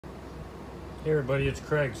Hey everybody, it's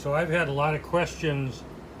Craig. So I've had a lot of questions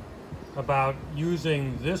about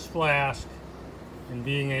using this flask and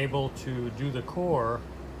being able to do the core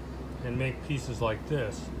and make pieces like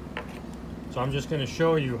this. So I'm just going to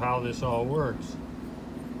show you how this all works.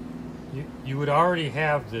 You would already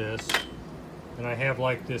have this, and I have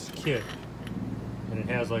like this kit, and it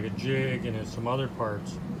has like a jig and some other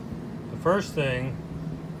parts. The first thing,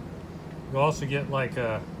 you also get like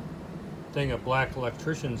a thing of black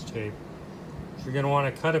electrician's tape. So you're going to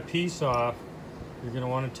want to cut a piece off. You're going to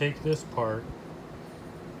want to take this part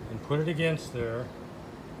and put it against there.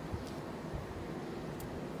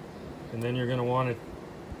 And then you're going to want to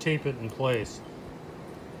tape it in place.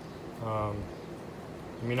 I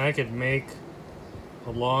mean, I could make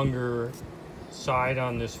a longer side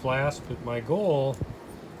on this flask, but my goal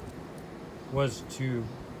was to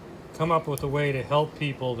come up with a way to help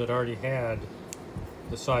people that already had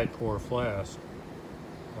the side pour flask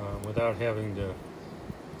without having to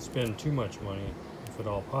spend too much money, if at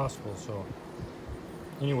all possible. So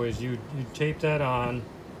anyways, you tape that on.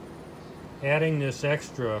 Adding this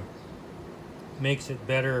extra makes it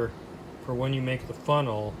better for when you make the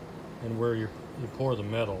funnel and where you pour the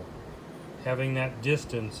metal. Having that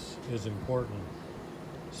distance is important.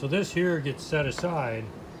 So this here gets set aside.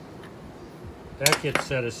 That gets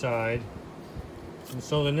set aside. And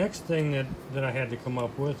so the next thing that I had to come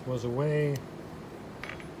up with was a way.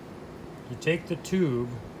 You take the tube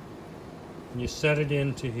and you set it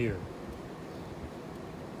into here.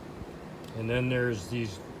 And then there's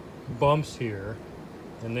these bumps here,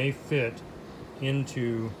 and they fit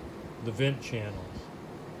into the vent channels.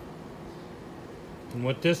 And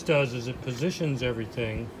what this does is it positions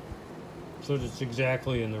everything so that it's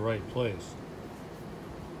exactly in the right place.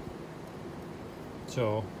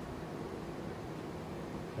 So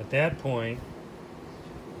at that point,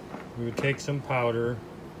 we would take some powder.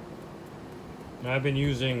 And I've been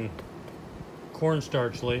using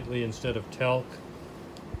cornstarch lately instead of talc,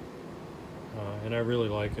 and I really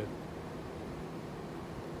like it.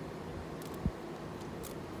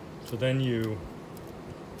 So then you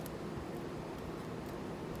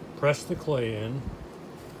press the clay in.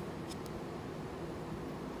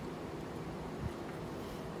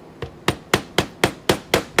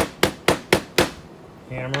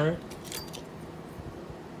 Hammer it.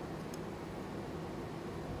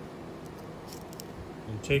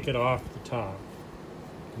 And take it off the top.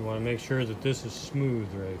 You want to make sure that this is smooth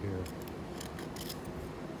right here.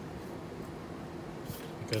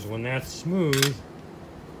 Because when that's smooth,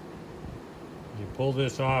 you pull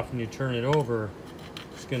this off and you turn it over,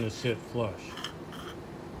 it's going to sit flush.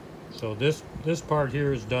 So this part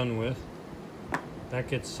here is done with. That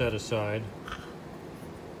gets set aside.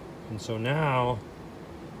 And so now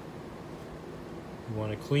you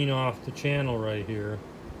want to clean off the channel right here.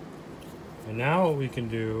 And now what we can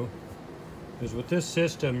do is, with this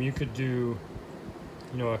system, you could do,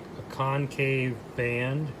 you know, a concave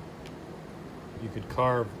band. You could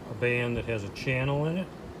carve a band that has a channel in it.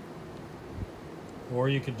 Or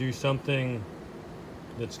you could do something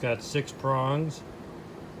that's got 6 prongs.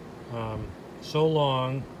 So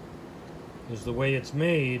long as the way it's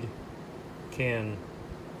made can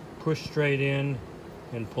push straight in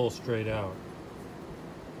and pull straight out.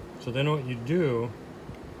 So then what you do,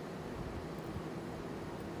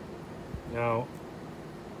 now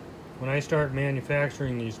when I start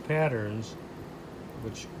manufacturing these patterns,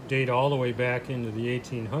 which date all the way back into the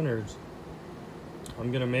 1800s, I'm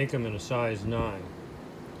going to make them in a size 9.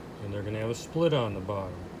 And they're going to have a split on the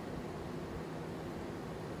bottom.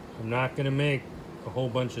 I'm not going to make a whole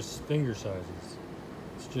bunch of finger sizes.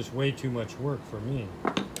 It's just way too much work for me.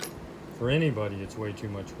 For anybody, it's way too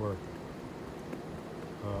much work.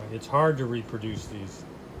 It's hard to reproduce these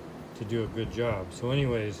to do a good job. So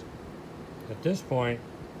anyways, at this point,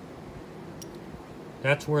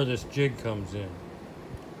 that's where this jig comes in.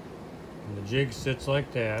 And the jig sits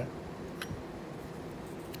like that.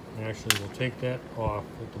 Actually, we'll take that off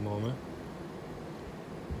at the moment.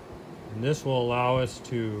 And this will allow us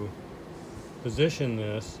to position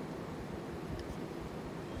this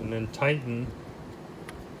and then tighten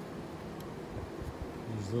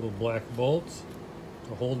these little black bolts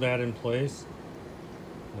to hold that in place.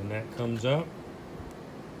 And that comes up.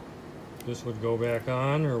 This would go back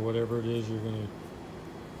on, or whatever it is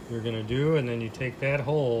you're gonna do, and then you take that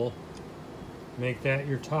hole, make that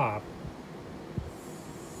your top.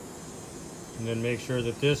 And then make sure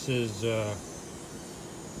that this is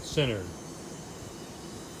centered.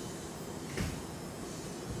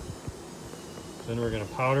 Then we're going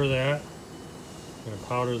to powder that. We're going to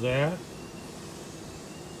powder that.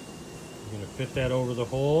 We're going to fit that over the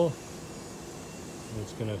hole. And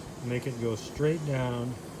it's going to make it go straight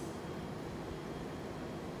down.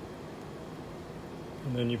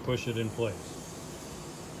 And then you push it in place.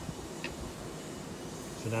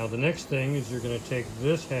 So now the next thing is you're going to take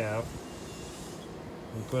this half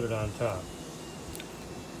and put it on top.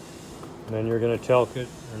 And then you're going to talc it,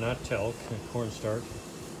 or not talc, cornstarch.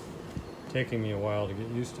 Taking me a while to get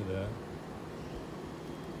used to that.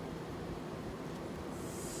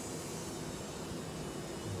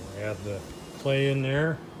 We'll add the clay in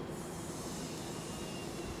there.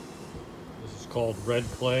 This is called red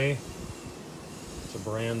clay. It's a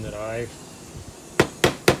brand that I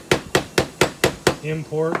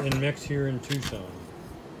import and mix here in Tucson.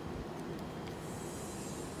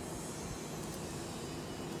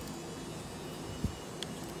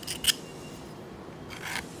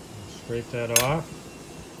 Scrape that off.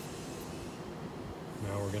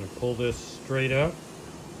 Now we're going to pull this straight up.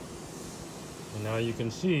 And now you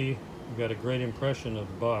can see we've got a great impression of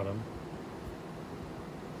the bottom.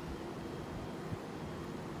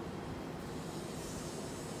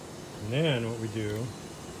 And then what we do,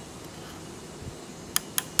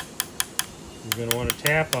 you're going to want to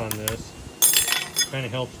tap on this. Kind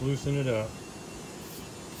of helps loosen it up.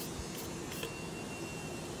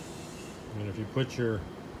 And if you put your,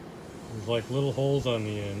 there's like little holes on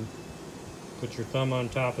the end, put your thumb on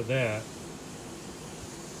top of that,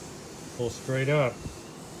 pull straight up,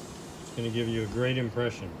 it's going to give you a great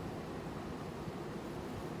impression.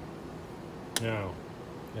 Now,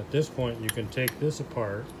 at this point you can take this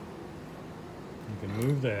apart, you can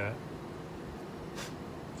move that.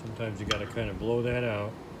 Sometimes you got to kind of blow that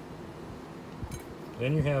out.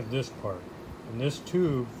 Then you have this part, and this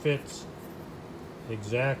tube fits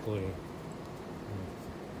exactly.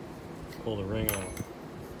 Pull the ring off.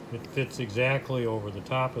 It fits exactly over the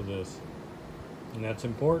top of this, and that's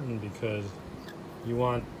important because you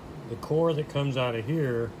want the core that comes out of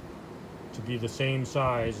here to be the same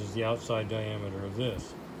size as the outside diameter of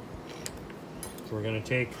this. So we're going to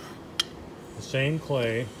take the same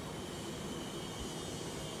clay,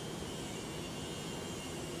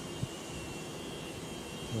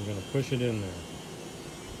 we're going to push it in there.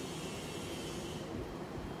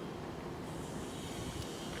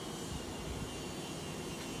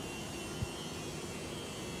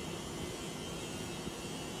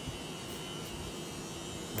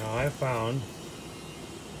 Now I found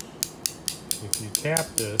if you tap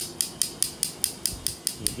this,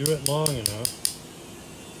 you do it long enough,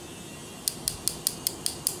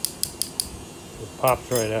 it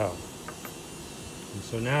pops right out. And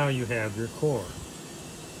so now you have your core.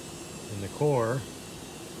 And the core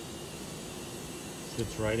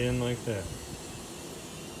sits right in like that.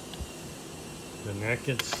 Then that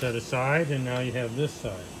gets set aside, and now you have this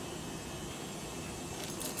side.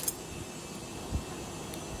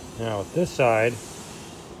 Now at this side,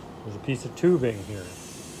 there's a piece of tubing here.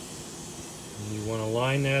 And you want to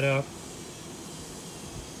line that up.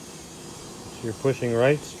 So you're pushing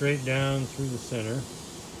right straight down through the center.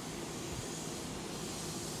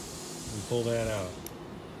 And pull that out.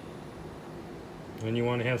 And you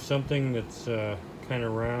want to have something that's kind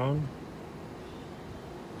of round.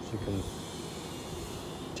 So you can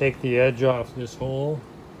take the edge off this hole.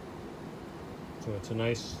 So it's a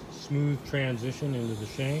nice smooth transition into the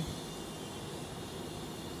shank.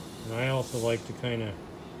 And I also like to kind of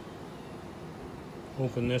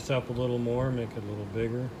open this up a little more, make it a little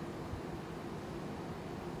bigger.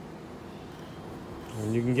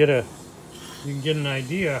 And you can get an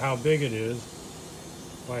idea how big it is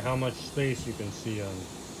by how much space you can see on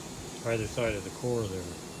either side of the core there.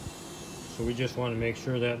 So we just want to make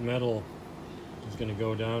sure that metal is going to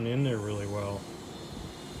go down in there really well.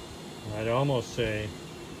 I'd almost say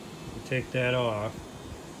you take that off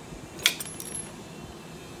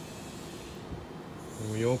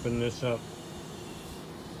and we open this up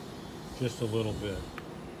just a little bit.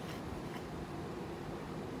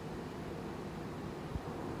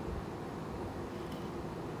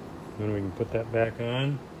 Then we can put that back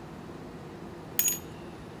on.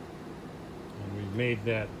 And we've made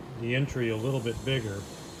the entry a little bit bigger,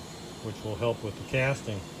 which will help with the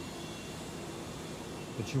casting.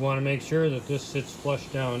 But you want to make sure that this sits flush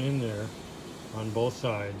down in there on both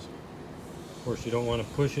sides. Of course, you don't want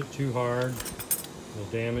to push it too hard. You'll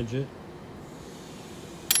damage it.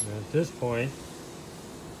 And at this point,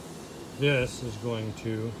 this is going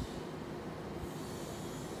to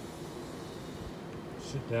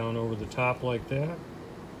sit down over the top like that.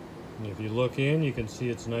 And if you look in, you can see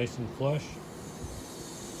it's nice and flush.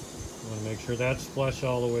 You want to make sure that's flush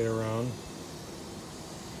all the way around.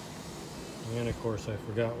 And of course, I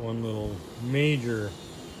forgot one little major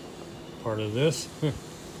part of this.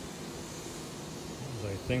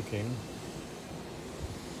 was I thinking?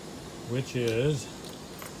 Which is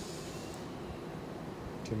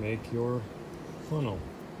to make your funnel.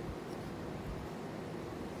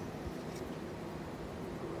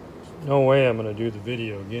 No way I'm going to do the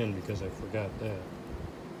video again because I forgot that.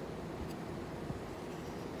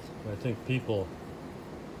 I think people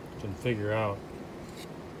can figure out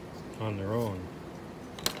on their own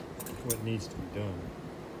what needs to be done.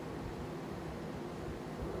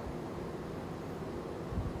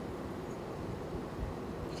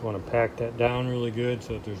 Just want to pack that down really good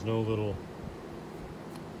so that there's no little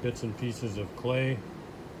bits and pieces of clay.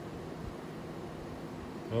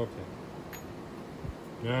 Okay.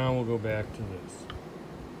 Now we'll go back to this.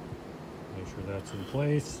 Make sure that's in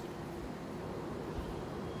place.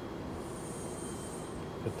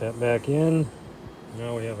 Put that back in.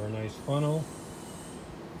 Now we have our nice funnel.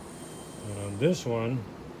 And on this one,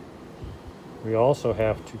 we also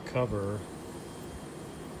have to cover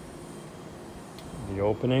the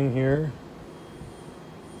opening here.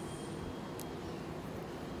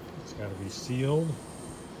 It's got to be sealed.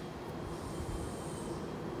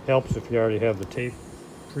 Helps if you already have the tape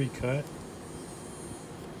pre-cut.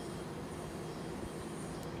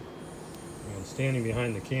 And standing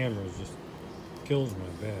behind the camera just kills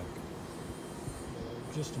my back.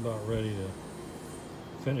 I'm just about ready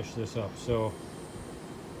to finish this up. So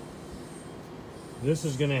this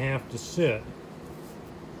is going to have to sit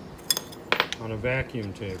on a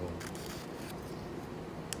vacuum table.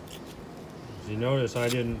 As you notice, I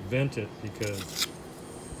didn't vent it because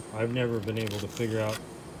I've never been able to figure out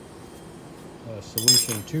a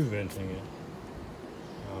solution to venting it.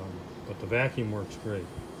 But the vacuum works great.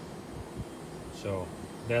 So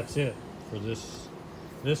that's it for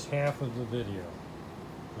this half of the video.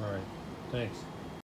 All right, thanks.